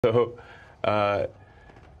So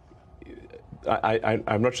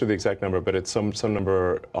I'm not sure the exact number, but it's some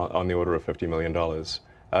number on the order of $50 million.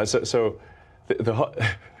 So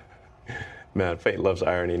man, fate loves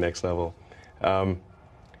irony, next level.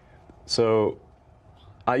 So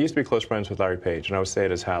I used to be close friends with Larry Page, and I would stay at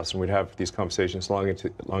his house, and we'd have these conversations long into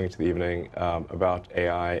the evening about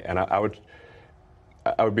AI, and I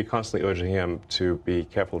would be constantly urging him to be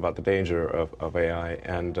careful about the danger of AI,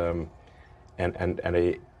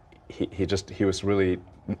 he was really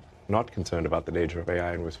not concerned about the danger of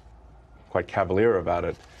AI and was quite cavalier about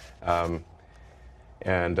it,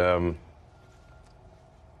 and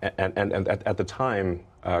at the time,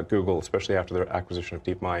 Google, especially after their acquisition of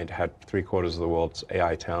DeepMind, had 3/4 of the world's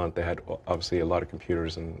AI talent. They had obviously a lot of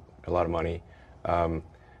computers and a lot of money. So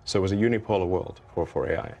it was a unipolar world for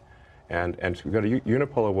AI. And we've got a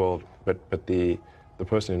unipolar world, but the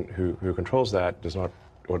person who controls that does not,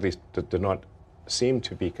 or at least did not seem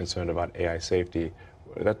to be concerned about AI safety.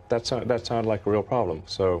 That sounded like a real problem.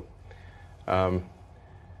 So, and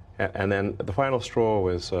then the final straw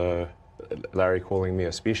was Larry calling me a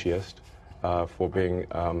speciesist for being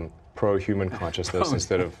pro-human consciousness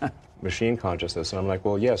instead of machine consciousness. And I'm like,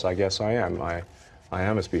 well, yes, I guess I am. I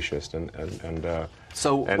am a speciesist.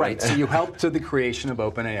 So you helped to the creation of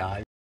OpenAI.